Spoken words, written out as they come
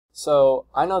So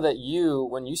I know that you,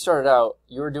 when you started out,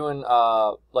 you were doing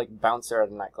like bouncer at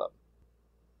a nightclub.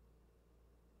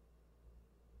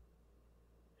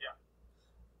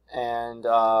 Yeah. And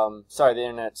sorry, the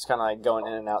internet's kind of like going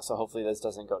in and out, so hopefully this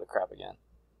doesn't go to crap again.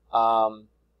 Um,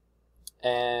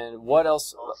 and what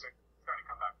else? Well, it's starting to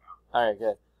come back now. All right,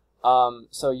 good.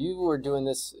 So you were doing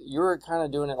this. You were kind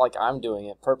of doing it like I'm doing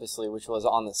it purposely, which was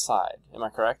on the side. Am I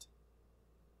correct?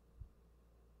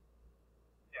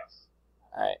 Yes.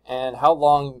 All right. And how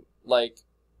long, like,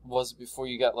 was it before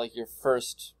you got like your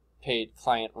first paid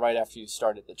client right after you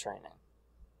started the training?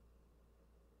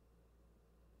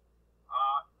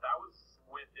 That was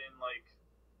within like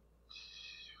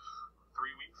 3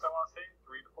 weeks, I want to say,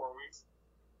 3 to 4 weeks.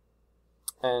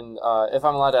 And if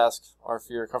I'm allowed to ask, or if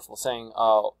you're comfortable saying,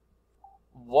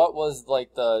 what was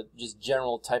like the just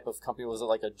general type of company? Was it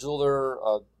like a jeweler,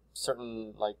 a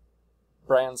certain like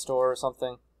brand store or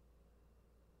something?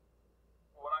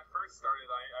 When I first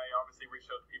started, I obviously reached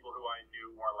out to people who I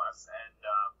knew more or less, and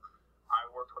I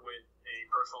worked with a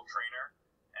personal trainer,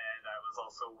 and I was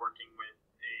also working with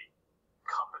a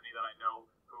company that I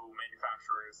know who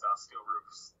manufactures steel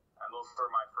roofs, and those were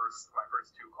my first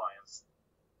two clients.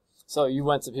 So you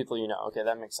went to people you know. Okay,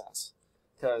 that makes sense.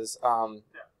 Because Yeah.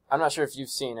 I'm not sure if you've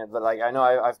seen it, but like I know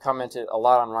I've commented a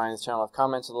lot on Ryan's channel. I've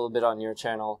commented a little bit on your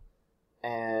channel,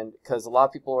 and because a lot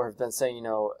of people have been saying,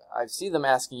 I see them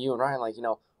asking you and Ryan, like,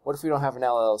 what if we don't have an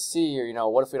LLC, or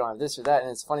what if we don't have this or that? And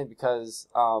it's funny because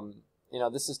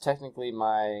this is technically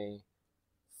my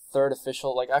third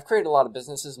official. Like I've created a lot of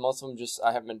businesses. Most of them just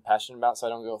I haven't been passionate about, so I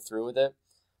don't go through with it.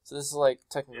 So this is like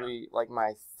technically like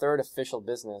my third official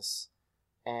business,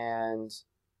 and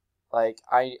like,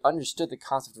 I understood the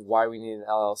concept of why we need an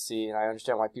LLC, and I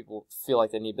understand why people feel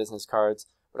like they need business cards.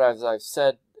 But as I've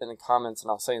said in the comments, and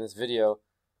I'll say in this video,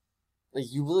 like,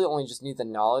 you really only just need the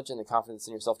knowledge and the confidence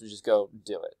in yourself to just go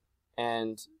do it.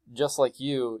 And just like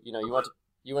you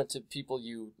went to people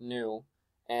you knew,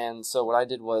 and so what I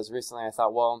did was recently I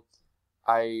thought, well,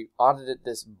 I audited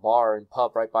this bar and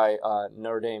pub right by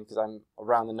Notre Dame because I'm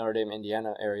around the Notre Dame,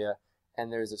 Indiana area.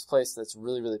 And there's this place that's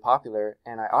really, really popular,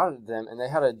 and I audited them, and they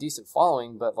had a decent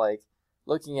following, but, like,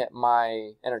 looking at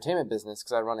my entertainment business,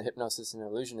 because I run a hypnosis and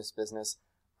illusionist business,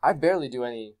 I barely do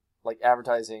any, like,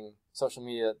 advertising, social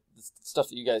media, stuff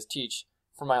that you guys teach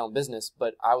for my own business,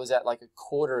 but I was at, like, a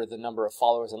quarter the number of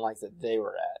followers and likes that they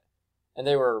were at. And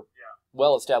they were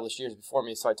well-established years before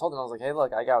me, so I told them, I was like, hey,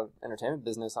 look, I got an entertainment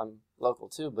business, I'm local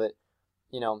too, but,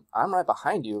 I'm right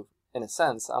behind you, in a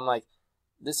sense. I'm like,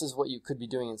 this is what you could be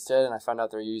doing instead. And I found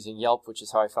out they're using Yelp, which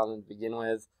is how I found them to begin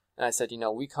with. And I said, me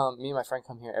and my friend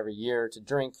come here every year to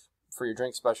drink for your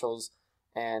drink specials,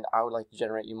 and I would like to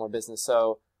generate you more business.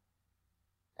 So,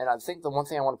 and I think the one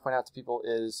thing I want to point out to people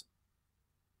is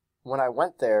when I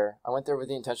went there with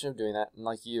the intention of doing that. And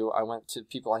like you, I went to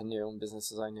people I knew and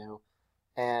businesses I knew.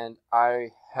 And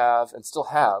I have, and still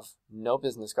have, no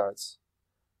business cards,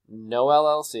 no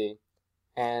LLC.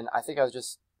 And I think I was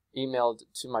just emailed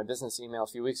to my business email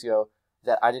a few weeks ago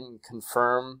that I didn't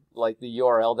confirm like the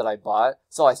URL that I bought.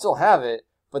 So I still have it,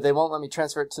 but they won't let me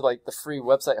transfer it to like the free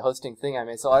website hosting thing I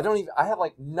made. So I have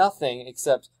like nothing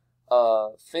except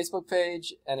a Facebook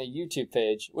page and a YouTube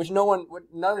page, which none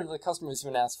of the customers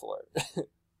even asked for.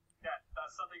 Yeah,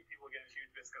 that's something people get a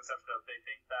huge misconception of. They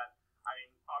think that,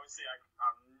 obviously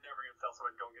I'm never going to tell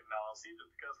someone don't get an LLC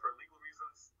just because for legal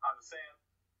reasons, I'm saying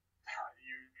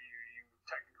you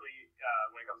technically,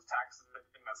 when it comes to taxes and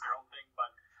everything, that's your own thing. But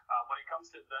when it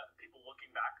comes to the people looking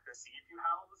back to see if you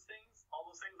have all those things,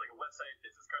 like a website,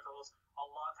 business cards, all those, a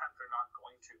lot of times they're not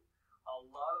going to. A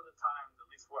lot of the times, at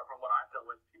least from what I've dealt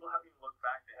with, people haven't even looked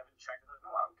back. They haven't checked.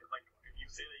 No, like if you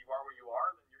say that you are where you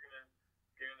are, then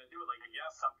you're gonna do it. Like,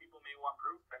 yes, some people may want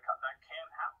proof that can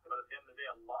happen, but at the end of the day,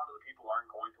 a lot of the people aren't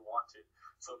going to want it.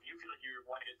 So if you feel like you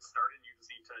want to get started, you just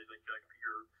need to like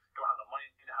you're don't have the money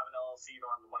to have an LLC, you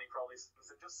don't have the money for all these things,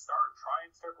 then just try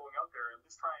and start going out there and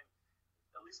just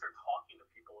at least start talking to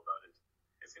people about it.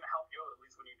 It's going to help you out, at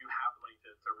least when you do have the money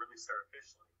to really start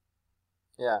officially.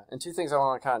 Yeah, and two things I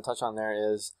want to kind of touch on there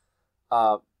is,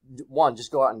 one,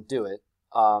 just go out and do it.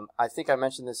 I think I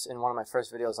mentioned this in one of my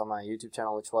first videos on my YouTube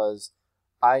channel, which was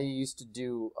I used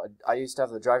to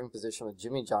have the driving position with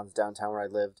Jimmy John's downtown where I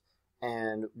lived,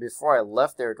 and before I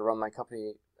left there to run my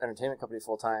entertainment company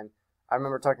full time, I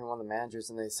remember talking to one of the managers,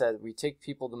 and they said, we take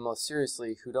people the most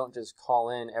seriously who don't just call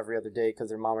in every other day because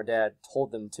their mom or dad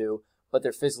told them to, but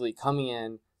they're physically coming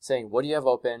in, saying, what do you have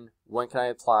open? When can I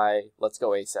apply? Let's go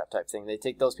ASAP type thing. They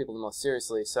take those people the most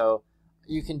seriously. So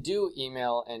you can do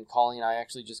email and calling, and I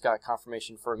actually just got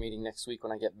confirmation for a meeting next week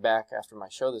when I get back after my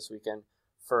show this weekend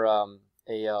for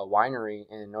winery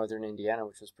in northern Indiana,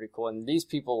 which was pretty cool. And these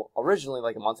people originally,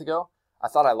 like a month ago, I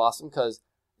thought I lost them because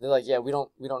they're like, yeah, we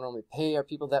don't normally pay our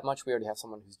people that much. We already have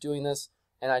someone who's doing this.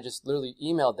 And I just literally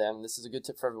emailed them. This is a good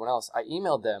tip for everyone else. I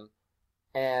emailed them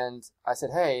and I said,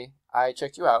 hey, I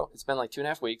checked you out. It's been like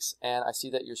 2.5 weeks and I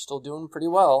see that you're still doing pretty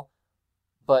well,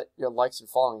 but your likes and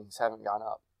followings haven't gone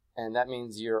up. And that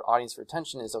means your audience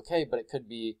retention is okay, but it could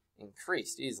be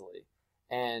increased easily.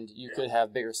 And you could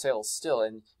have bigger sales still.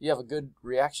 And you have a good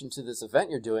reaction to this event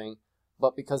you're doing,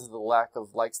 but because of the lack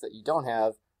of likes that you don't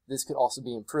have, this could also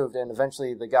be improved. And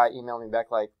eventually the guy emailed me back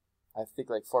I think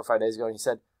 4 or 5 days ago, and he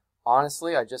said,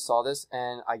 honestly, I just saw this,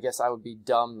 and I guess I would be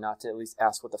dumb not to at least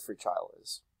ask what the free trial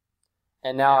is.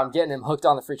 And now I'm getting him hooked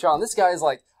on the free trial. And this guy is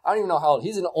like, I don't even know how old.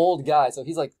 He's an old guy, so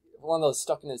he's like one of those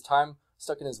stuck in his time,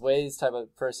 stuck in his ways type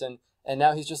of person. And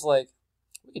now he's just like,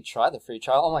 we could try the free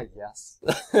trial. I'm like, yes.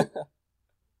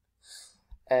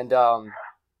 And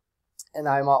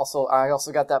I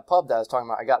also got that pub that I was talking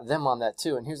about. I got them on that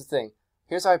too. And here's the thing.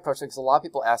 Here's how I approach it, because a lot of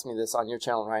people ask me this on your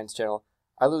channel and Ryan's channel.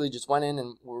 I literally just went in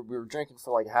and we were drinking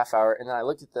for like a half hour, and then I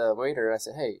looked at the waiter and I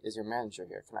said, hey, is your manager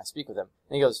here? Can I speak with him?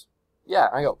 And he goes, yeah.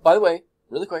 And I go, by the way,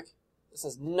 really quick, this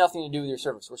has nothing to do with your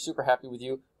service. We're super happy with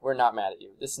you. We're not mad at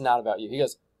you. This is not about you. He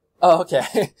goes, oh,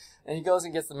 okay. And he goes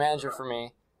and gets the manager for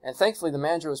me. And thankfully, the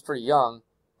manager was pretty young.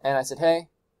 And I said, hey,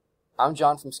 I'm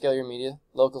John from Scale Your Media,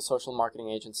 local social marketing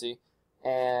agency.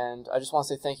 And I just want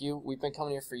to say thank you. We've been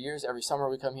coming here for years. Every summer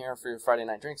we come here for your Friday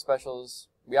night drink specials.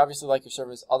 We obviously like your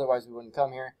service. Otherwise, we wouldn't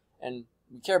come here. And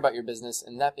we care about your business.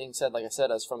 And that being said, like I said,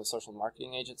 I was from a social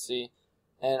marketing agency.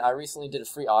 And I recently did a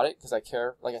free audit because I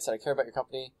care, like I said, I care about your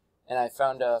company. And I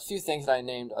found a few things that I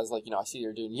named. I was like, I see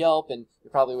you're doing Yelp, and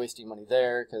you're probably wasting money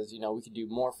there because, we could do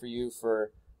more for you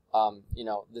for,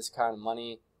 this kind of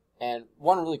money. And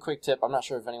one really quick tip, I'm not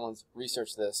sure if anyone's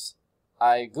researched this.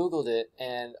 I Googled it,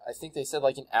 and I think they said,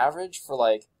 an average for,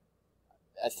 I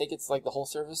think it's, the whole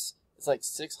service, it's,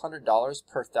 $600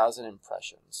 per 1,000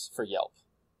 impressions for Yelp.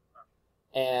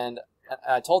 And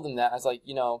I told them that. I was like,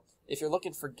 if you're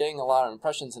looking for getting a lot of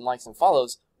impressions and likes and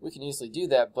follows, we can easily do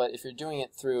that. But if you're doing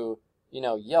it through,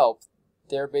 Yelp,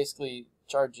 they're basically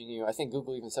charging you, I think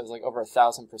Google even said it was over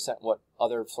 1,000% what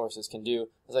other sources can do.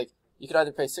 It's you could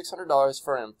either pay $600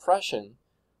 for an impression,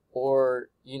 or,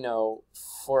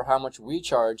 for how much we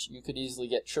charge, you could easily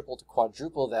get triple to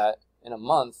quadruple that in a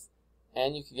month,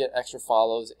 and you could get extra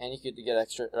follows, and you could get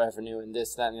extra revenue, and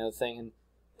this, that, and the other thing. And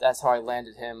that's how I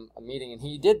landed him a meeting. And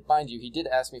he did, mind you, he did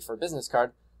ask me for a business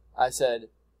card. I said,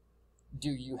 do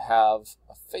you have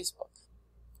a Facebook?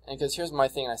 And because here's my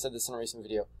thing, and I said this in a recent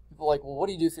video. People are like, well, what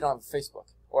do you do if you don't have a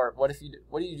Facebook? Or what do you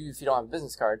do if you don't have a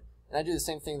business card? And I do the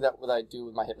same thing that what I do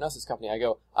with my hypnosis company. I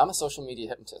go, I'm a social media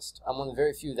hypnotist. I'm one of the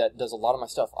very few that does a lot of my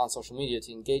stuff on social media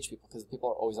to engage people, because people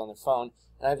are always on their phone.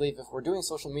 And I believe if we're doing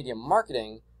social media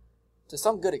marketing to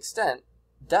some good extent,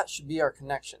 that should be our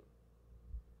connection.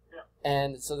 Yeah.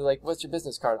 And so they're like, what's your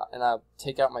business card? And I'll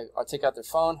take out their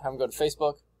phone, have them go to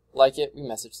Facebook, like it, we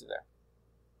message through there.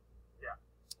 Yeah.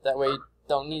 That way you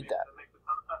don't need that.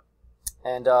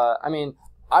 And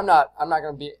I'm not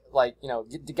going to be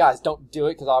the guys, don't do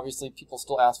it, because obviously people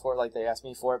still ask for it, like they asked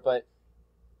me for it. But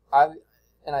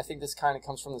I think this kind of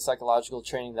comes from the psychological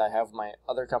training that I have with my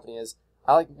other company. Is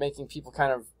I like making people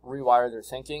kind of rewire their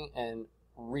thinking and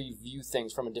review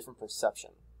things from a different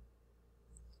perception,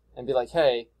 and be like,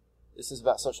 hey, this is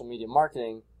about social media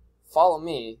marketing. Follow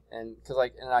me, and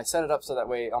I set it up so that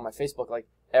way on my Facebook,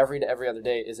 every other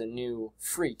day is a new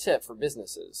free tip for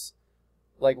businesses.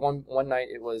 One night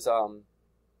it was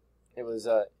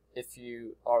if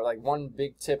you are one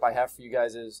big tip I have for you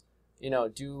guys is,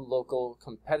 do local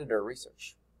competitor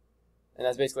research. And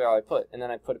that's basically all I put. And then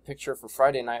I put a picture for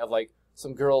Friday night of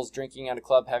some girls drinking at a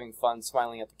club, having fun,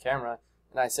 smiling at the camera.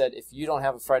 And I said, if you don't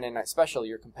have a Friday night special,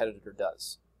 your competitor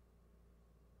does.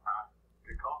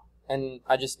 Good call. And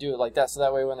I just do it like that. So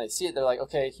that way when they see it, they're like,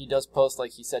 okay, he does post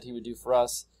like he said he would do for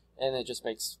us. And it just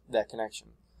makes that connection.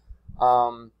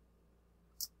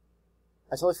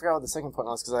 I totally forgot what the second point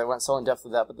was because I went so in depth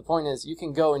with that. But the point is, you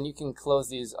can go and you can close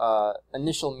these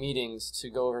initial meetings to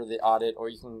go over the audit, or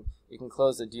you can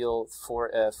close a deal for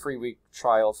a free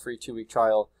 2-week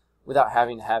trial, without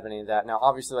having to have any of that. Now,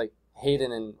 obviously, like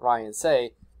Hayden and Ryan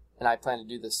say, and I plan to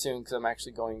do this soon because I'm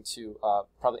actually going to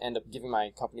probably end up giving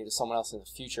my company to someone else in the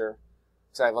future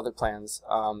because I have other plans.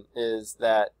 Is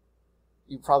that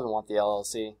you probably want the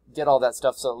LLC, get all that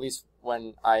stuff, so at least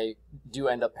when I do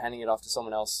end up handing it off to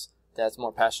someone else that's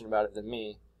more passionate about it than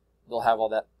me, they'll have all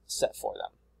that set for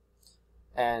them.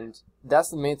 And that's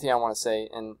the main thing I want to say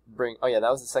and bring. Oh yeah, that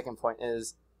was the second point,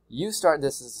 is you start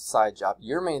this as a side job.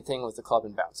 Your main thing was the club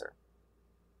and bouncer.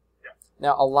 Yeah.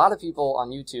 Now, a lot of people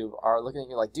on YouTube are looking at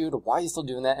you like, dude, why are you still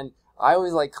doing that? And I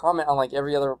always like comment on like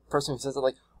every other person who says it,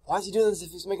 like, why is he doing this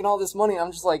if he's making all this money? And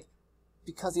I'm just like,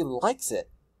 because he likes it.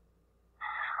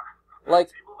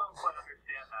 Like, people don't quite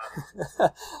understand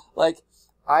that.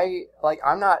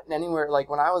 I'm not anywhere, like,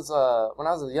 when I was a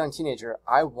young teenager,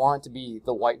 I wanted to be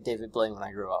the white David Blaine when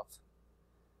I grew up.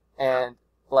 And,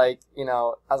 like, you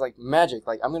know, I was like, magic,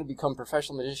 like, I'm going to become a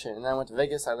professional magician. And then I went to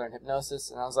Vegas, I learned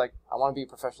hypnosis, and I was like, I want to be a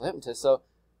professional hypnotist. So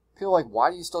people are like, why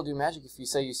do you still do magic if you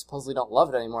say you supposedly don't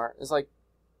love it anymore? It's like,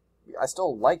 I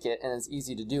still like it, and it's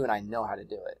easy to do, and I know how to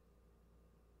do it.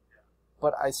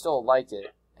 But I still like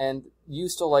it. And you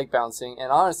still like bouncing. And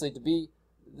honestly,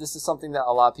 this is something that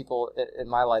a lot of people in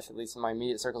my life, at least in my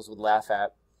immediate circles, would laugh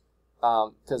at.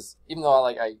 Because even though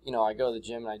I go to the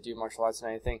gym and I do martial arts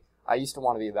and anything, I used to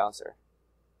want to be a bouncer.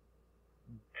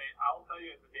 Hey, I'll tell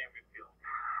you, it's a damn good feeling.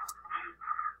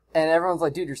 And everyone's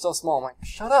like, dude, you're so small. I'm like,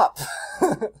 shut up.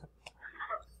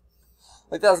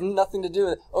 Like, that has nothing to do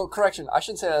with it. Oh, correction. I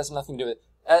shouldn't say that has nothing to do with it.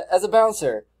 As a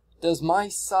bouncer, does my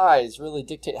size really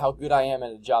dictate how good I am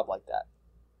at a job like that?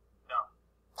 No.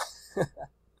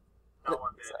 No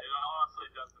one did. It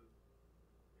honestly doesn't.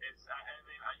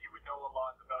 You would know a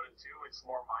lot about it too. It's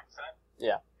more mindset.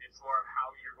 Yeah. It's more of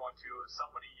how you're going to.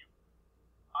 Somebody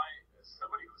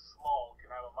who's small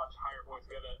can have a much higher voice.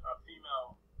 We had a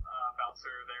female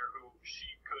bouncer there who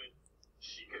she could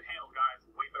handle guys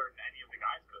way better than any of the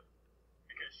guys could,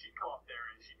 because she'd go up there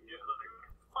and she could get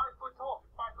like 5 foot tall,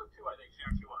 5'2", I think she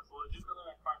actually was. Legitimately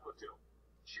like 5'2".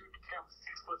 She would count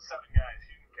 6'7" guys.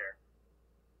 She didn't care.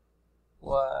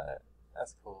 What?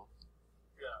 That's cool.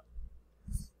 Yeah.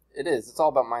 It is. It's all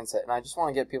about mindset. And I just want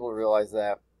to get people to realize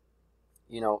that,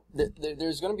 you know,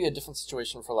 there's going to be a different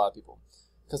situation for a lot of people.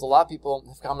 Because a lot of people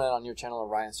have commented on your channel or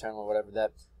Ryan's channel or whatever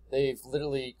that they've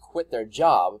literally quit their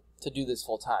job to do this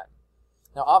full time.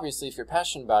 Now, obviously, if you're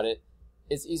passionate about it,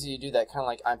 it's easy to do that. Kind of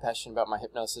like I'm passionate about my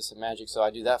hypnosis and magic, so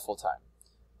I do that full time.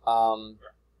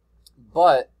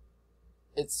 But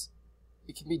it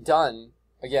can be done,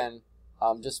 again,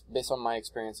 just based on my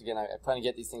experience. Again, I plan to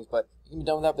get these things, but it can be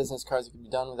done without business cards. It can be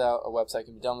done without a website. It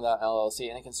can be done without LLC,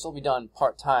 and it can still be done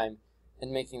part-time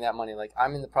and making that money. Like,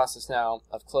 I'm in the process now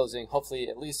of closing, hopefully,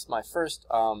 at least my first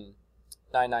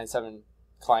 997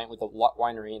 client with a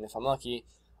winery, and if I'm lucky,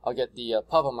 I'll get the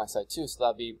pub on my site too, so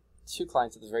that'll be 2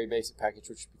 clients at this very basic package,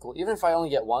 which would be cool. Even if I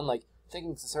only get one, like,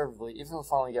 thinking conservatively, even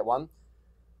if I only get one,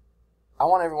 I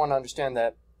want everyone to understand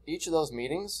that each of those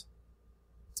meetings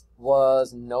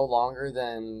was no longer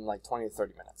than, like, 20 to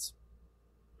 30 minutes.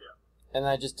 Yeah. And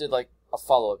I just did, like, a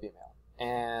follow-up email.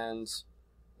 And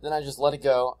then I just let it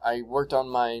go. I worked on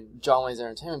my John Wayne's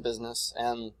Entertainment business,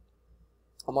 and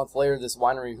a month later, this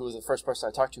winery, who was the first person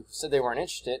I talked to, who said they weren't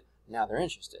interested, now they're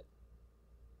interested.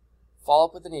 Follow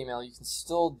up with an email. You can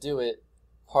still do it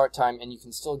part-time, and you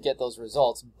can still get those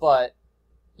results, but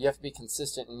you have to be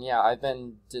consistent. And yeah, I've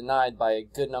been denied by a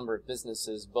good number of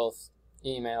businesses, both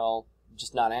email,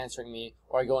 just not answering me,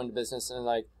 or I go into business and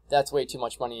like, that's way too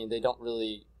much money, and they don't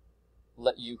really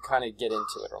let you kind of get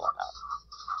into it or whatnot.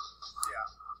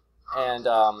 Yeah. And,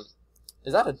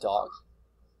 is that a dog?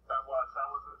 That was the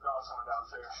dog coming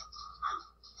downstairs.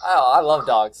 Oh, I love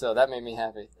dogs, so that made me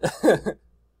happy.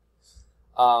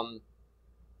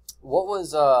 What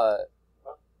was,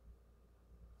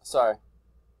 sorry.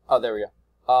 Oh, there we go.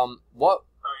 What?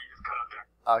 Oh, you just cut up there.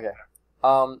 Okay.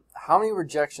 How many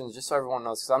rejections, just so everyone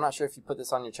knows, because I'm not sure if you put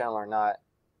this on your channel or not,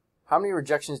 how many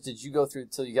rejections did you go through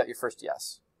until you got your first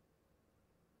yes?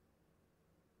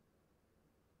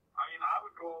 I mean, I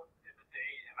would go in the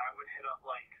day and I would hit up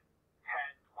like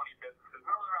 10, 20 businesses.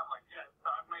 Normally around like,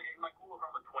 my goal is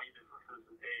around like 20 businesses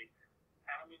a day.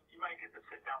 And I mean, you might get to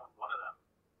sit down with one of them.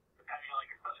 Depending on,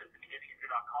 like, especially at the beginning, if you're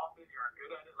not confident, you're not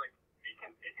good at it, like, it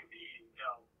can be, you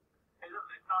know,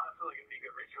 it's not necessarily going to be a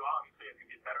good ratio. Obviously, as you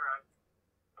get better at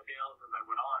something else as I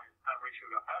went on, that ratio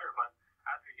got better. But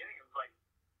at the beginning, it was like,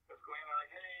 just going in there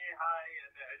like, hey, hi,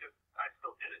 and I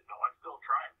still did it, though. I still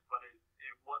tried, but it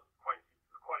was quite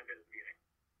a bit at the beginning.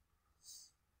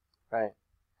 Right.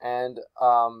 And,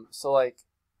 so, like,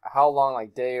 how long,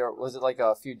 like, day, or was it like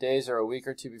a few days or a week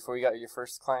or two before you got your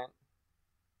first client?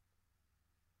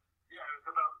 Yeah, it was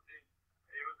about it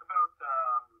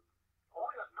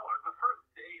was the first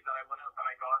day that I went out that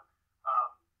I got,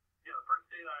 the first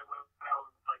day that I went out,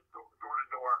 like, door to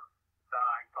door, that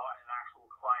I got an actual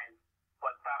client,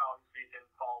 but that obviously didn't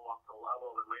follow up till a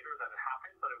little bit later that it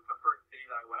happened, but it was the first day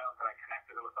that I went out that I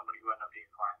connected with somebody who ended up being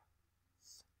a client.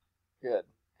 Good.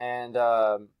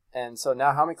 And so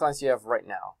now how many clients do you have right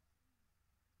now?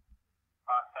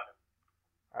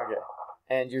 7. Okay.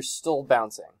 And you're still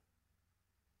bouncing?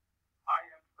 I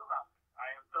am still bouncing.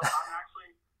 I'm actually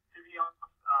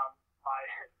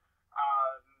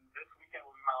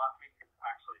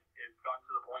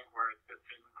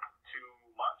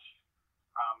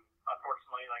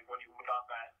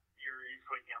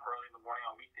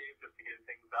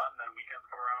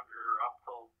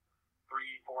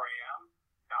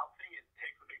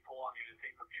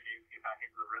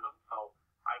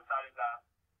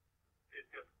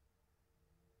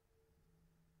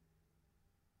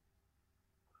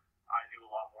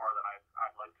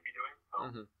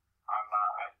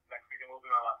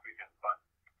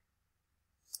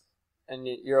And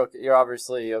you're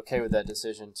obviously okay with that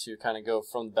decision to kind of go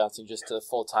from the bouncing just to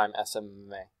full-time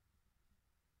SMMA.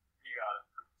 You got it.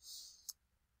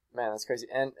 Man, that's crazy.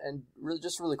 And really,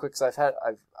 just really quick, because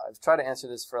I've tried to answer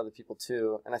this for other people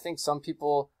too, and I think some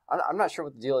people, I'm not sure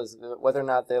what the deal is, whether or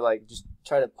not they like just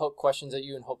try to poke questions at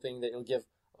you and hoping that you'll give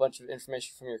a bunch of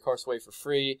information from your course away for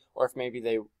free, or if maybe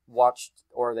they watched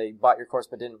or they bought your course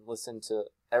but didn't listen to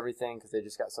everything because they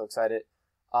just got so excited.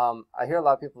 I hear a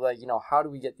lot of people like, how do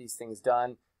we get these things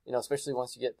done? Especially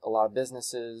once you get a lot of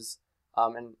businesses.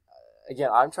 And again,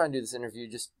 I'm trying to do this interview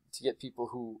just to get people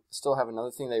who still have another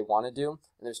thing they want to do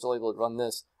and they're still able to run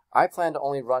this. I plan to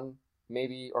only run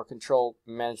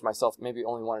manage myself, maybe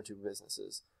only 1 or 2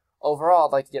 businesses. Overall,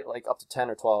 I'd like to get like up to 10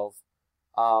 or 12.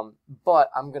 But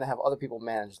I'm going to have other people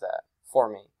manage that for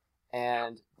me.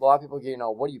 And a lot of people get,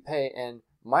 what do you pay? And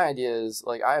my idea is,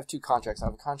 like, I have 2 contracts. I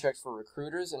have a contract for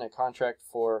recruiters and a contract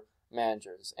for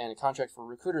managers. And a contract for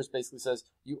recruiters basically says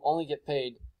you only get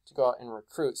paid to go out and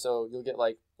recruit. So you'll get,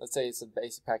 like, let's say it's a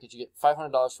basic package. You get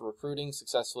 $500 for recruiting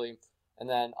successfully, and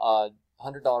then a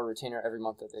 $100 retainer every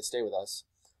month that they stay with us.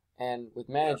 And with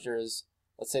managers,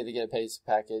 let's say they get a basic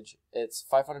package. It's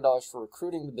 $500 for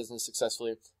recruiting the business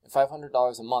successfully, and $500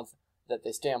 a month that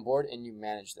they stay on board and you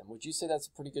manage them. Would you say that's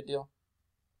a pretty good deal?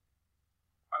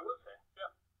 I would say,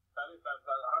 yeah. That's 100%.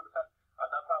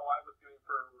 That's how I was doing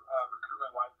for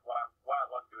recruitment. What I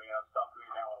was doing, I stopped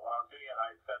doing now. What I was doing, and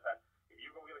I said that if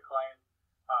you go get a client,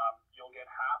 you'll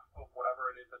get half of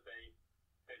whatever it is that they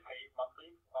pay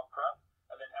monthly up front,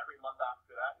 and then every month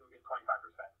after that, you'll get 25%.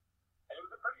 And it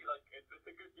was a pretty, like, it's a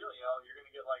good deal. You're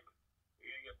gonna get $500,000 a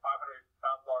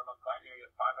month client. You're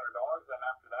gonna get $500, and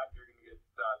after that, you're gonna get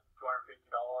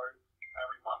 $250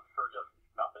 every month for just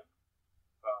nothing.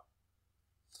 So.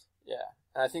 Yeah,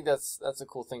 and I think that's a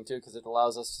cool thing too, because it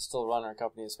allows us to still run our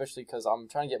company, especially because I'm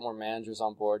trying to get more managers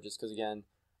on board. Just because, again,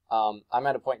 I'm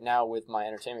at a point now with my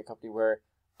entertainment company where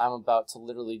I'm about to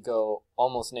literally go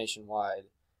almost nationwide,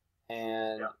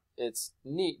 and it's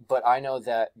neat. But I know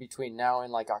that between now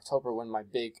and like October, when my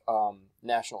big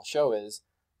national show is,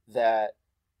 that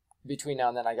between now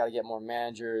and then I got to get more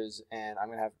managers, and I'm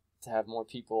gonna have to have more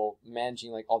people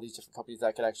managing like all these different companies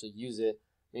that could actually use it.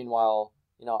 Meanwhile,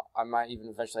 I might even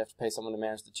eventually have to pay someone to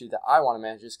manage the 2 that I want to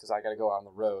manage just because I got to go on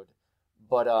the road.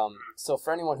 But so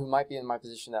for anyone who might be in my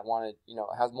position that wanted,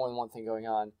 has more than one thing going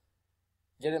on,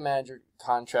 get a manager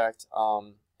contract.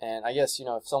 And I guess,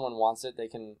 if someone wants it, they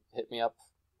can hit me up.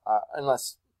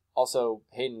 Unless also,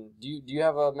 Hayden, do you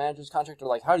have a manager's contract, or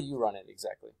like how do you run it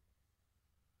exactly?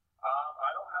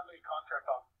 I don't have a contract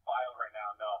on file right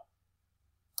now. No.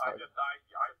 I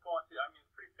go on to. It's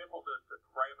pretty simple to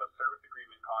write up a service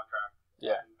agreement contract.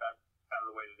 Yeah. And that's kind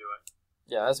of the way to do it.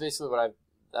 Yeah, that's basically what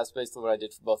I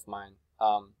did for both of mine.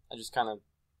 I just kind of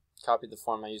copied the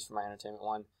form I used for my entertainment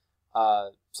one.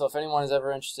 So if anyone is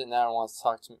ever interested in that or wants to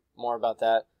talk to me more about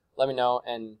that, let me know,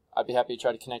 and I'd be happy to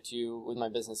try to connect you with my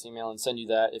business email and send you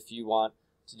that if you want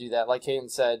to do that. Like Hayden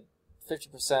said,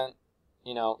 50%,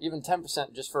 even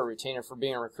 10% just for a retainer for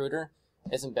being a recruiter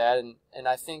isn't bad. And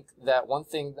I think that one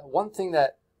thing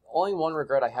that only one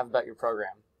regret I have about your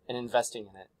program and investing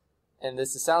in it, and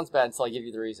this sounds bad until I give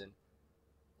you the reason,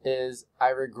 is I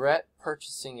regret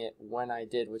purchasing it when I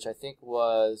did, which I think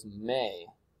was May,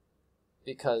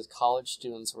 because college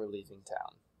students were leaving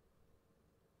town.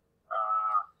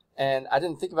 And I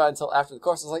didn't think about it until after the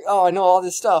course. I was like, oh, I know all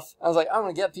this stuff. I was like, I'm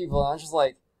going to get people. And I was just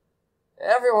like,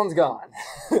 everyone's gone.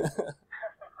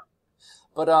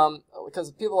 But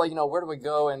because people are like, where do we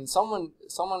go? And someone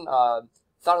thought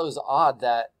it was odd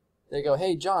that they go,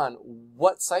 hey, John,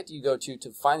 what site do you go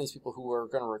to find these people who are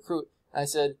going to recruit? And I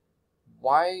said,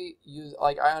 why use,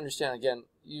 I understand, again,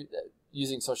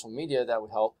 using social media, that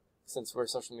would help since we're a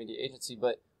social media agency,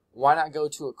 but why not go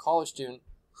to a college student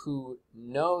who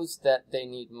knows that they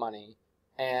need money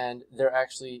and they're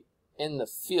actually in the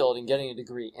field and getting a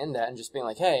degree in that and just being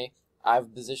like, hey, I have a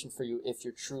position for you if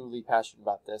you're truly passionate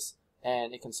about this,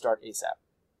 and it can start ASAP.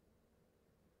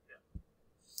 Yeah.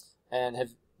 And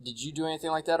did you do anything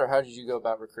like that, or how did you go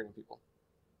about recruiting people?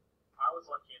 I was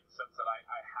lucky in the sense that I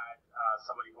had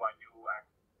somebody who I knew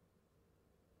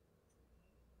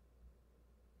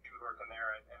working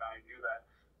there, and I knew that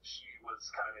she was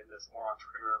kind of in this more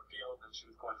entrepreneurial field, and she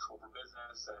was going to school for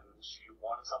business, and she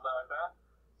wanted something like that.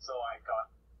 So I got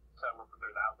to work with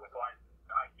her that way. So I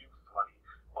knew somebody.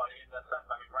 But in that sense,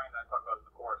 Ryan and I talked about it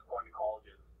in the course, going to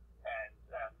colleges and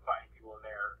finding people in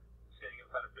there, sitting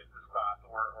inside a business class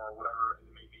or whatever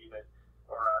it may be,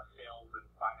 or sales and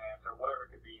finance or whatever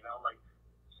it could be,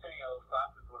 sitting in those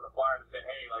classes with a flyer and saying,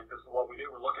 hey, this is what we do.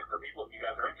 We're looking for people. If you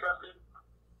guys are interested,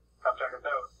 come check us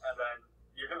out. And then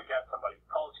you're going to get somebody.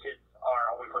 College kids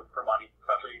are always looking for money.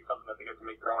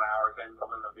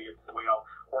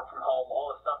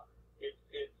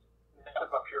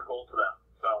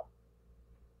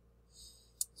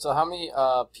 So how many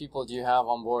people do you have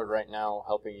on board right now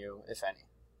helping you, if any?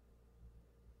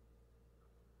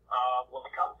 When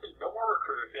it comes to no more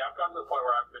recruiters, see, I've gotten to the point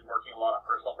where I've been working a lot on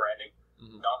personal branding,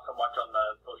 not so much on the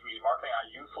social media marketing. I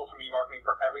use social media marketing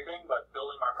for everything, but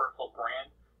building my personal brand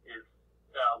is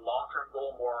a long-term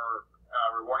goal, more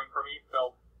rewarding for me.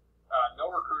 So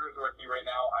no recruiters with me right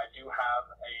now. I do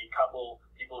have a couple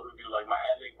people who do like my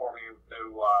editing for me,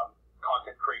 do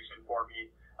content creation for me,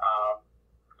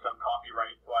 some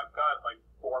copyright. So I've got like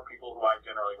 4 people who I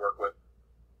generally work with.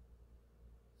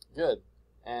 Good.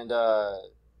 And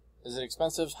is it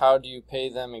expensive? How do you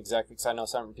pay them exactly? Because I know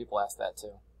some people ask that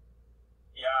too.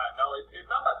 Yeah, no, it's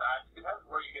not that bad. It depends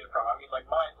where you get it from. I mean, like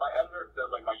my editor does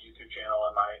like my YouTube channel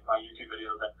and my YouTube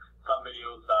videos, and some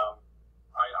videos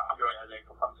I enjoy editing.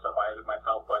 For some stuff I edit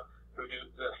myself, but he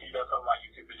does some of my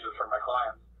YouTube videos for my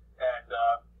clients, and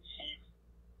he's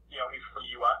from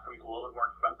the U.S., so he's a little bit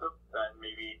more expensive than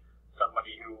maybe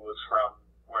somebody who was from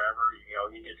wherever.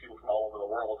 You get people from all over the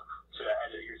world to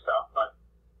edit your stuff, but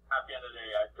at the end of the day,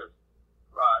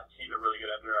 he's a really good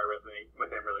editor. I resonate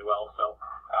with him really well. So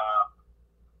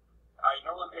I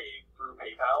normally pay through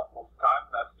PayPal most of the time.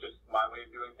 That's just my way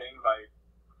of doing things. I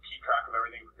keep track of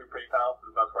everything through PayPal,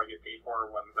 because that's where I get paid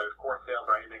for. When there's course sales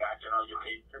or anything, I generally get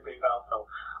paid through PayPal. So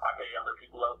I pay other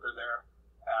people out there.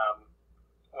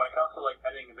 When it comes to like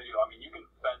editing a video, I mean, you can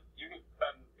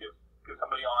give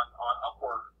somebody on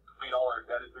Upwork $3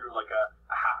 to edit through like a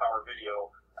half-hour video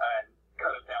and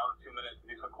cut it down in 2 minutes and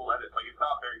do some cool edits. Like, it's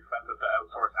not very expensive to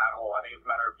outsource at all. I think it's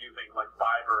a matter of using like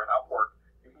Fiverr and Upwork.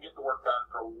 You can get the work done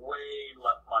for way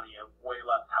less money and way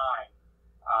less time,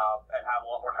 and have a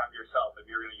lot more time to yourself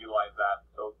if you're going to utilize that.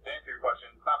 So to answer your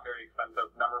question, it's not very expensive.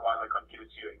 Number-wise, I couldn't give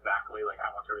it to you exactly like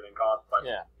how much everything costs, but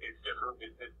yeah, it's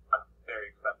very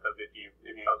expensive if you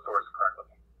outsource correctly.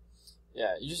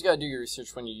 Yeah, you just got to do your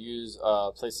research when you use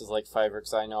places like Fiverr,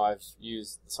 because I know I've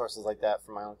used sources like that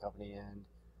for my own company, and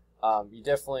you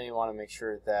definitely want to make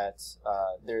sure that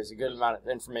there's a good amount of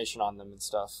information on them and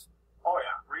stuff. Oh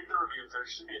yeah, read the reviews. There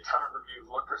should be a ton of reviews.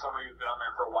 Look for somebody who's been on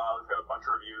there for a while, who's got a bunch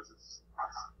of reviews. It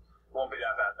won't be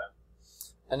that bad then.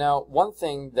 And now, one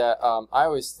thing that I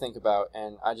always think about,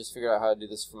 and I just figured out how to do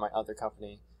this for my other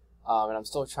company, and I'm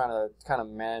still trying to kind of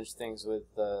manage things with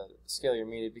Scale Your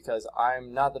Media, because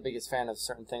I'm not the biggest fan of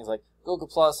certain things like Google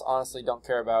Plus. Honestly, don't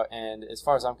care about, and as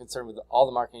far as I'm concerned, with all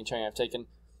the marketing training I've taken,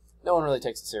 no one really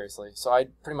takes it seriously. So I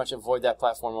pretty much avoid that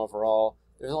platform overall.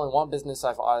 There's only one business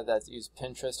I've audited that's used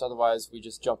Pinterest. Otherwise, we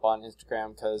just jump on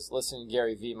Instagram, because listening to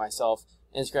Gary Vee myself,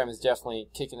 Instagram is definitely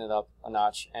kicking it up a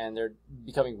notch, and they're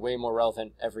becoming way more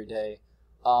relevant every day.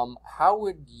 How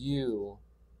would you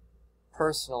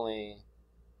personally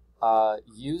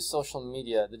use social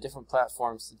media, the different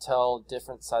platforms, to tell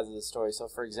different sides of the story? So,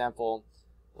 for example,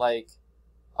 like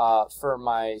for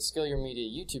my Scale Your Media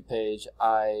YouTube page,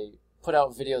 I put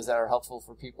out videos that are helpful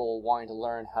for people wanting to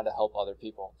learn how to help other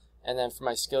people. And then for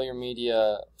my Scale Your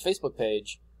Media Facebook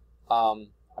page,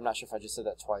 I'm not sure if I just said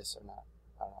that twice or not.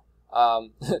 I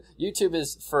don't know. YouTube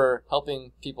is for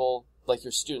helping people like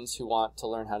your students who want to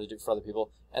learn how to do it for other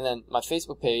people. And then my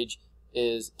Facebook page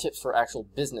is tips for actual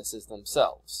businesses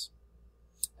themselves.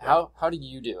 How do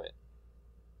you do it?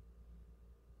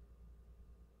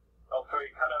 Oh, so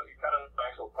you cut out the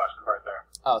actual question right there.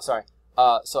 Oh, sorry.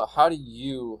 So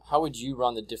how would you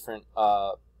run the different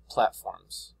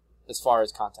platforms as far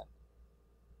as content?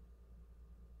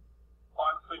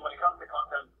 Honestly, when it comes to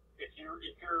content, if you're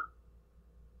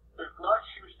there's not a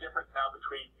huge difference now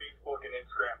between Facebook and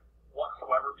Instagram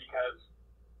whatsoever, because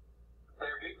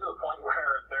they're getting to the point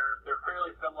where they're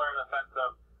fairly similar in the sense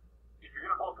of, if you're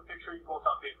going to post a picture, you can post it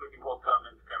on Facebook, you can post it on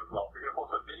Instagram as well. If you're going to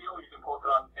post a video, you can post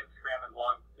it on Instagram as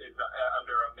long as it's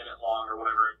under a minute long or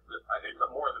whatever. I think it's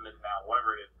more than a minute now,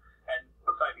 whatever it is. And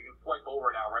besides, you can swipe over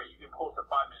now, right? You can post a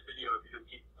 5-minute video if you just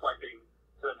keep swiping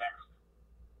to the next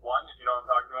one, if you know what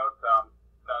I'm talking about.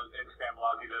 Instagram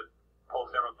allows you to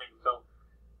post several things. So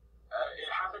it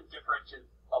hasn't differentiated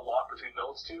a lot between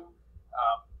those two.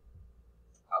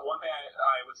 One thing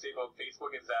I would say about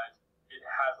Facebook is that it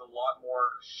has a lot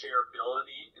more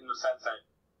shareability, in the sense that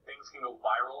things can go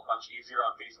viral much easier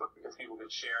on Facebook, because people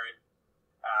can share it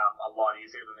a lot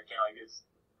easier than they can. Like,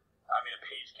 a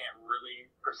page can't really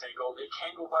per se go. It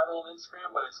can go viral on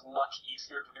Instagram, but it's much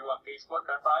easier to do on Facebook,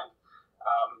 I find.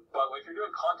 But if you're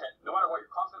doing content, no matter what,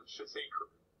 your content should stay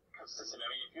consistent. I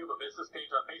mean, if you have a business page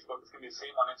on Facebook, it's going to be the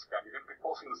same on Instagram. You're going to be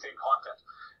posting the same content.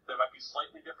 That might be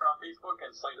slightly different on Facebook and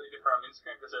slightly different on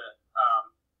Instagram, just to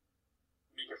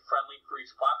make it friendly for each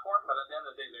platform. But at the end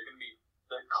of the day, they're going to be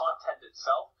the content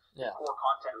itself. Yeah. The core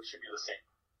content should be the same.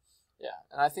 Yeah,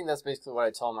 and I think that's basically what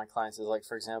I tell my clients is, like,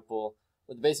 for example,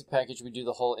 with the basic package, we do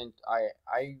the whole.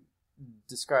 I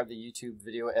describe the YouTube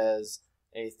video as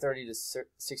a 30 to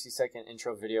 60-second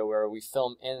intro video where we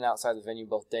film in and outside the venue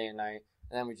both day and night,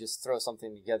 and then we just throw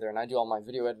something together. And I do all my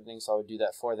video editing, so I would do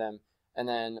that for them. And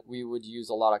then we would use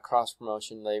a lot of cross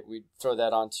promotion. Like we'd throw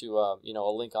that onto a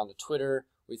link onto Twitter.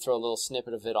 We'd throw a little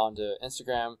snippet of it onto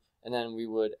Instagram, and then we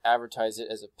would advertise it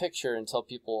as a picture and tell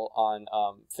people on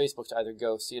Facebook to either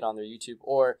go see it on their YouTube,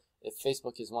 or if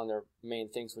Facebook is one of their main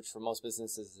things, which for most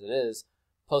businesses it is,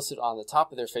 post it on the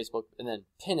top of their Facebook and then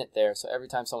pin it there. So every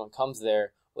time someone comes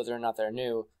there, whether or not they're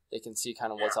new, they can see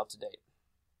kind of what's up to date.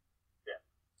 Yeah.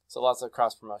 So lots of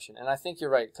cross promotion. And I think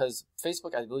you're right, because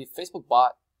Facebook, I believe Facebook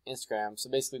bought Instagram. So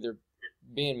basically they're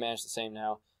being managed the same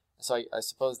now. So I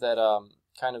suppose that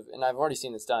kind of, and I've already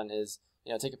seen this done, is,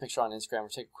 take a picture on Instagram or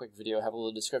take a quick video, have a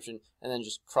little description, and then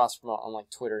just cross promote on like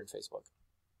Twitter and Facebook.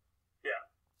 Yeah.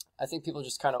 I think people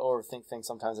just kind of overthink things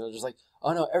sometimes. They're just like,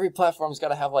 oh no, every platform's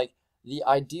got to have like the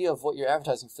idea of what you're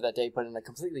advertising for that day, but in a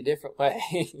completely different way.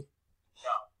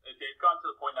 No, they've gotten to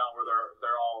the point now where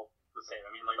they're all the same.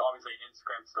 I mean, like obviously an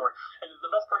Instagram story, and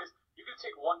the best part is you can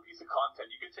take one piece of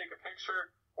content, you can take a picture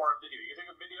or a video, you can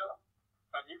take a video,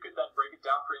 and you could then break it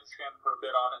down for Instagram, put a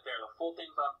bit on it there. The full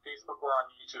thing's on Facebook or on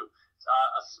YouTube.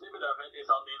 A snippet of it is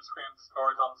on the Instagram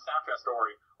or is on the Snapchat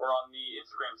story or on the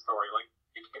Instagram story. Like,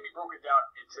 it can be broken down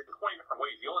into 20 different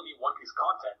ways. You only need one piece of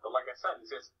content, but like I said, it's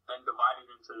just then divided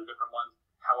into the different ones,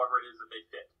 however it is that they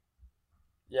fit.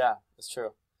 Yeah, that's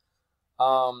true.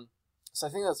 So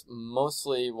I think that's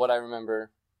mostly what I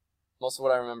remember. Most of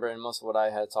what I remember and most of what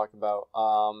I had talked about.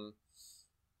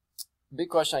 Big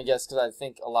question, I guess, because I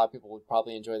think a lot of people would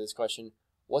probably enjoy this question.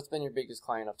 What's been your biggest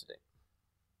client up to date?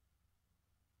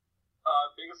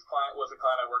 Biggest client was a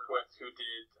client I worked with who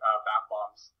did bath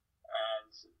bombs,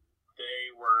 and they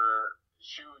were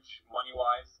huge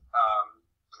money-wise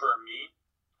for me,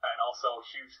 and also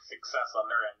huge success on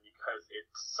their end because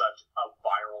it's such a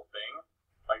viral thing.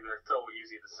 Like, they're so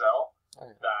easy to sell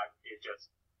that it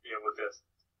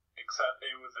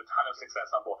was a ton of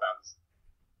success on both ends.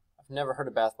 I've never heard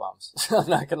of bath bombs. I'm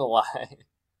not gonna lie.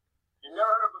 You've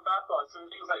never heard of a bath bomb? It's some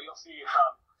things that you'll see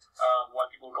what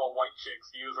people call white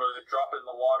chicks use, where they drop it in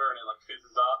the water and it like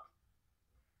fizzes up.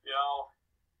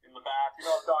 In the bath. You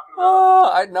know what I'm talking about?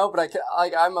 Oh, I know, but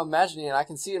I'm imagining it. I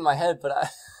can see it in my head, but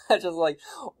I just like,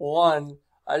 one,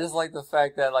 I just like the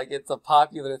fact that like it's a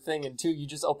popular thing, and two, you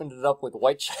just opened it up with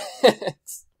white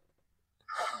chicks.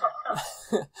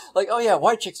 Like, oh yeah,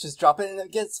 white chicks just drop it and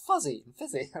it gets fuzzy and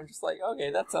fizzy. I'm just like,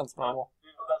 okay, that sounds normal.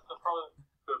 That's probably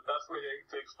the best way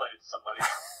to explain it to somebody.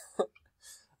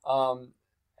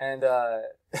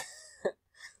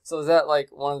 So is that like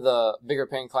one of the bigger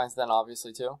paying clients then,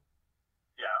 obviously, too?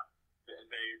 Yeah, they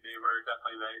were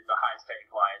definitely the highest paying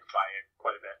client by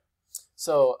quite a bit.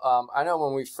 So I know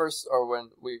when we first, or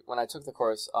when I took the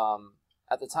course,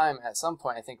 at the time, at some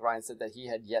point, I think Ryan said that he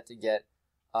had yet to get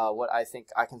what I think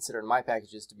I consider in my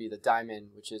packages to be the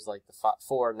Diamond, which is like the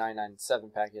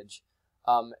 4997 package.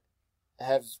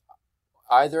 Have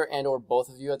either and or both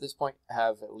of you at this point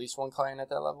have at least one client at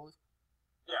that level?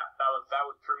 Yeah, that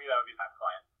would for me, that would be that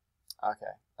client.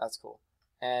 Okay, that's cool.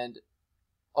 And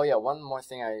oh yeah, one more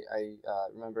thing I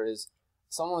remember is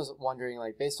someone was wondering,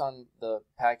 like, based on the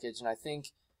package, and I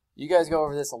think you guys go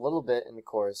over this a little bit in the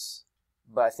course,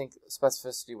 but I think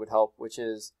specificity would help, which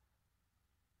is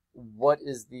what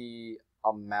is the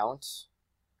amount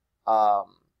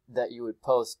that you would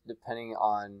post depending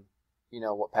on,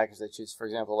 what package they choose. For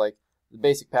example, like the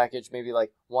basic package, maybe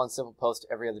like one simple post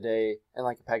every other day, and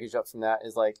like a package up from that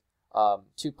is like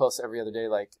 2 posts every other day.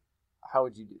 Like, how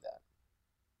would you do that?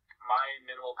 My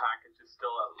minimal package is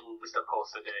still at least a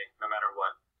post a day, no matter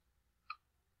what.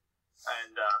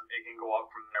 And it can go up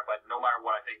from there, but no matter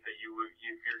what, I think that if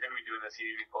you're going to be doing this,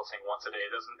 you need to be posting once a day.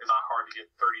 It's not hard to get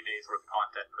 30 days worth of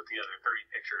content put together,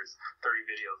 30 pictures, 30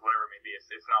 videos, whatever it may be. It's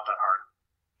not that hard.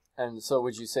 And so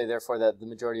would you say, therefore, that the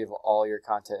majority of all your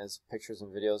content is pictures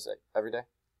and videos every day?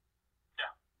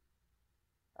 Yeah.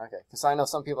 Okay, because I know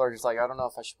some people are just like, I don't know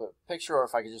if I should put a picture or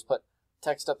if I could just put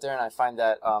text up there, and I find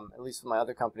that, at least with my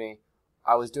other company,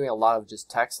 I was doing a lot of just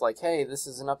text, like, hey, this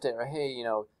is an update, or hey,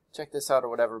 check this out or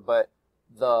whatever. But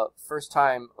the first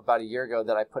time about a year ago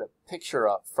that I put a picture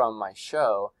up from my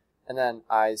show, and then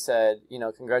I said,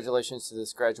 congratulations to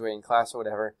this graduating class or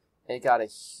whatever, it got a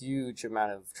huge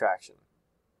amount of traction.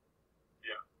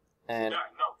 Yeah. And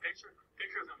yeah, no, pictures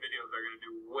and videos are going to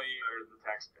do way better than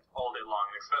text all day long,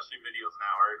 and especially videos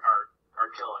now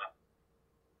are killing it.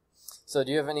 So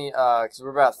do you have any, because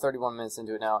we're about 31 minutes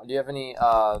into it now, do you have any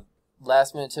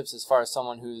last minute tips as far as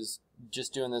someone who's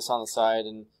just doing this on the side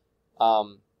and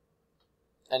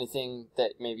anything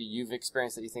that maybe you've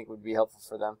experienced that you think would be helpful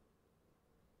for them?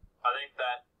 I think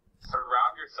that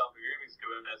surround yourself, if you're going to be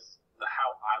doing this,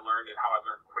 how I learned and how I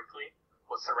learned quickly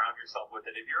was surround yourself with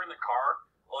it. If you're in the car,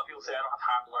 a lot of people say, I don't have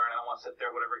time to learn, I don't want to sit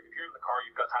there, whatever. If you're in the car,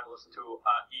 you've got time to listen to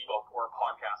an ebook or a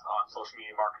podcast on social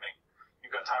media marketing.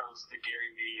 You've got time to listen to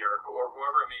Gary Vee or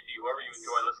whoever it may be, whoever you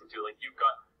enjoy listening to. Like, you've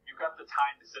got the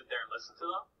time to sit there and listen to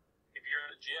them. If you're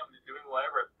in the gym doing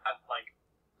whatever,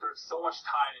 there's so much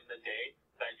time in the day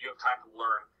that you have time to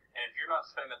learn. And if you're not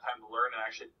spending that time to learn and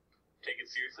actually take it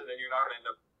seriously, then you're not going to end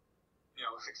up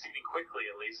succeeding quickly,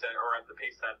 at least, or at the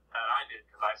pace that I did,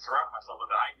 because I surrounded myself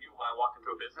with it. I knew when I walked into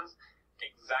a business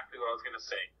exactly what I was going to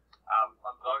say.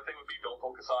 Another thing would be don't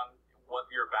focus on what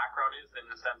your background is in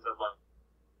the sense of, like,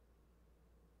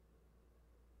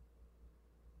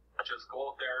 just go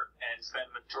out there and spend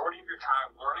the majority of your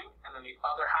time learning, and then the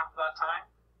other half of that time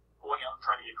going out and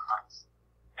trying to get clients.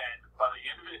 And by the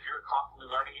end of it, if you're constantly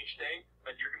learning each day,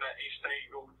 then you're going to, each day you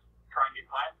go try and get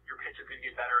clients, your pitch is going to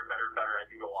get better and better and better as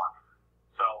you go on.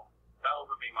 So that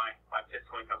would be my tips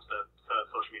when it comes to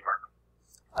social media marketing.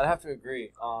 I'd have to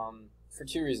agree for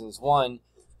two reasons. One,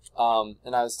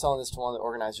 and I was telling this to one of the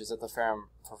organizers at the fair I'm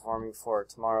performing for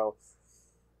tomorrow,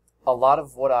 a lot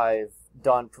of what I've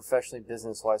done professionally,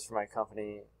 business-wise for my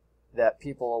company that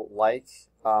people like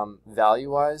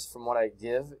value-wise from what I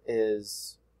give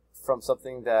is from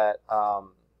something that,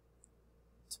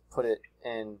 to put it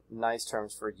in nice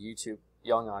terms for YouTube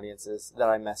young audiences, that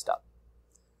I messed up.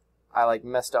 I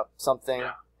messed up something,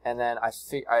 and then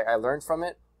I learned from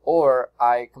it, or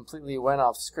I completely went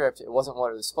off script. It wasn't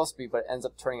what it was supposed to be, but it ends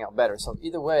up turning out better. So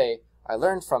either way, I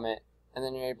learned from it, and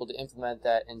then you're able to implement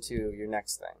that into your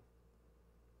next thing.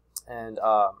 And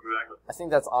I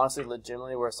think that's honestly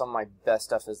legitimately where some of my best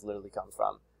stuff has literally come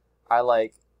from.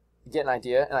 I get an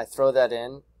idea and I throw that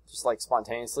in just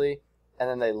spontaneously, and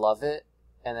then they love it.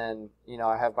 And then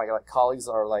I have my colleagues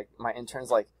or my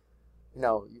interns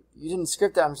you didn't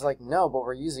script that. I'm just no, but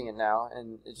we're using it now,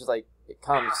 and it's just it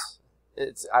comes.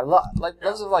 I love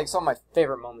those are some of my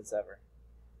favorite moments ever.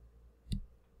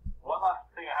 One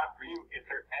last thing I have for you: is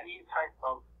there any type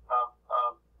of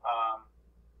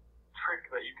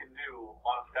trick that you can do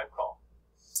on a Skype call?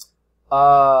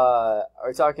 Are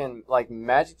we talking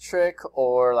magic trick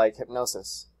or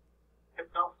hypnosis?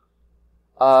 Hypnosis.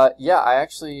 Yeah, I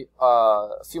actually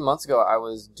a few months ago I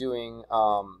was doing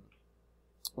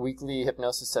weekly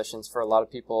hypnosis sessions for a lot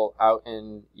of people out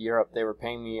in Europe. They were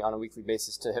paying me on a weekly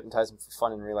basis to hypnotize them for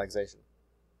fun and relaxation.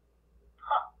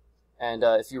 Huh. And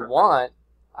if you want,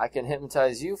 I can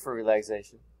hypnotize you for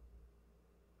relaxation.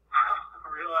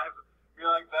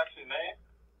 Relaxation, eh?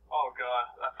 Oh god,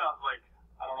 that sounds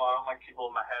I don't know. I don't like people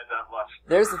in my head that much.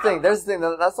 There's the thing. That's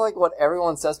what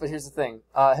everyone says. But here's the thing.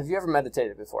 Have you ever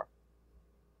meditated before?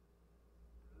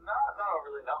 No,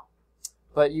 really, no.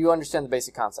 But you understand the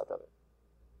basic concept of it.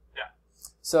 Yeah.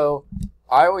 So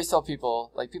I always tell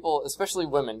people, people, especially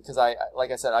women, because like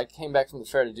I said, I came back from the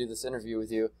fair to do this interview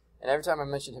with you, and every time I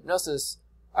mention hypnosis,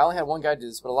 I only had one guy do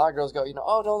this, but a lot of girls go,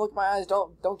 oh, don't look at my eyes,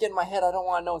 don't get in my head, I don't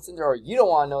want to know what's in there, or you don't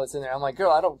want to know what's in there. I'm like, girl,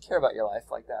 I don't care about your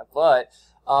life like that. But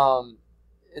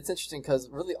it's interesting because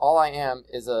really all I am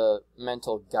is a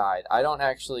mental guide. I don't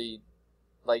actually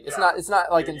it's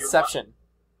not like Inception.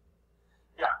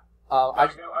 Yeah. I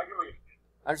get what you.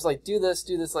 I'm just do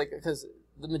this, because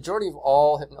the majority of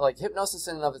all hypnosis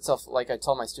in and of itself, I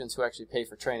tell my students who actually pay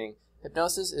for training,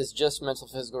 hypnosis is just mental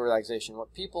physical relaxation.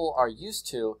 What people are used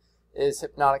to is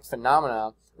hypnotic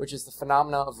phenomena, which is the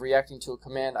phenomena of reacting to a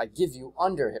command I give you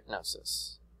under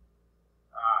hypnosis.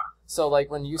 So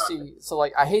when you see,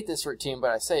 I hate this routine,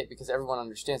 but I say it because everyone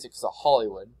understands it because of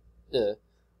Hollywood,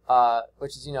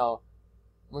 which is,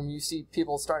 when you see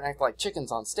people starting to act like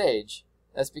chickens on stage,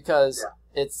 that's because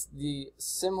it's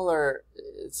similar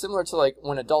to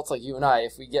when adults like you and I,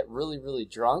 if we get really, really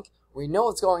drunk, we know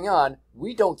what's going on,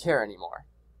 we don't care anymore.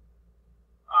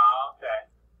 Okay.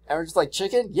 And we're just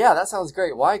chicken? Yeah, that sounds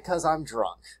great. Why? Because I'm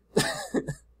drunk.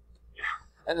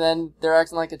 And then they're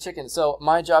acting like a chicken. So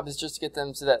my job is just to get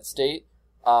them to that state.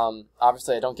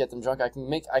 Obviously, I don't get them drunk. I was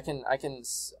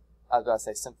about to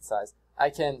say synthesize. I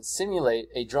can simulate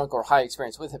a drunk or high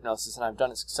experience with hypnosis, and I've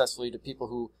done it successfully to people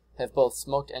who have both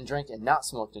smoked and drank and not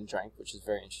smoked and drank, which is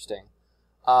very interesting.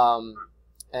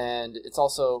 And it's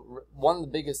also one of the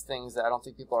biggest things that I don't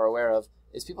think people are aware of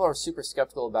is people are super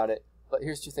skeptical about it. But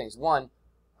here's two things. One,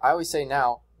 I always say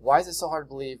now, why is it so hard to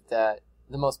believe that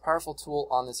the most powerful tool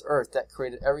on this earth that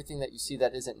created everything that you see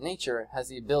that isn't nature has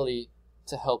the ability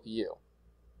to help you?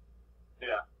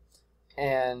 Yeah.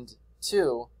 And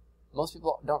two, most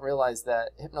people don't realize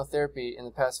that hypnotherapy in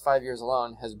the past 5 years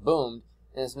alone has boomed,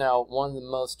 and is now one of the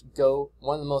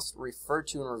most referred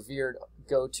to and revered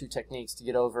go-to techniques to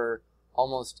get over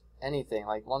almost anything.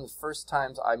 Like, one of the first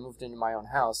times I moved into my own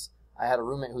house, I had a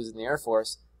roommate who was in the Air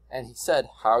Force, and he said,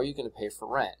 "How are you going to pay for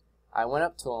rent?" I went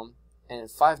up to him, and in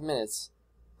 5 minutes,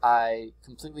 I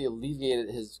completely alleviated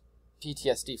his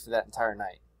PTSD for that entire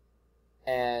night.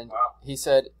 And Wow. he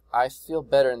said, "I feel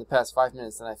better in the past 5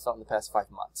 minutes than I felt in the past 5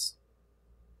 months."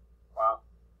 Wow.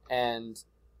 And,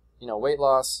 weight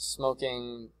loss,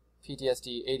 smoking,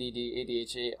 PTSD, ADD,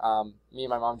 ADHD. Me and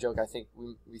my mom joke, I think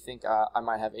we think I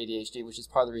might have ADHD, which is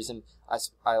part of the reason I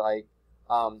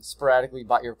sporadically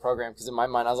bought your program, because in my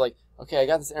mind I was like, okay, I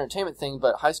got this entertainment thing,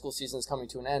 but high school season is coming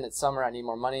to an end. It's summer. I need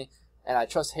more money, and I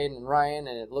trust Hayden and Ryan,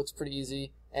 and it looks pretty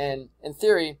easy. And in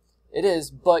theory, it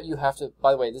is, but you have to.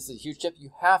 By the way, this is a huge tip.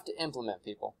 You have to implement,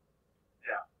 people.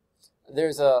 Yeah.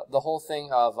 There's the whole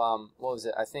thing of what was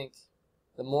it? I think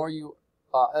the more you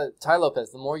Ty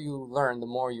Lopez, the more you learn, the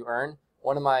more you earn.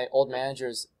 One of my old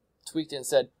managers tweaked it and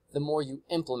said, the more you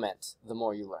implement, the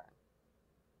more you learn.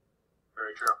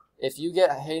 Very true. If you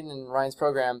get Hayden and Ryan's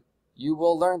program, you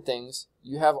will learn things.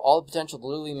 You have all the potential to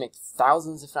literally make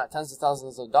thousands, if not tens of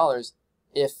thousands of dollars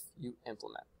if you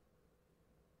implement.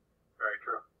 Very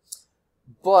true.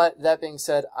 But that being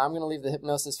said, I'm going to leave the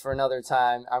hypnosis for another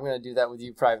time. I'm going to do that with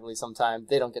you privately sometime.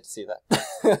 They don't get to see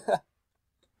that.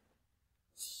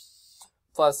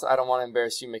 Plus, I don't want to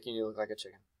embarrass you making you look like a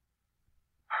chicken.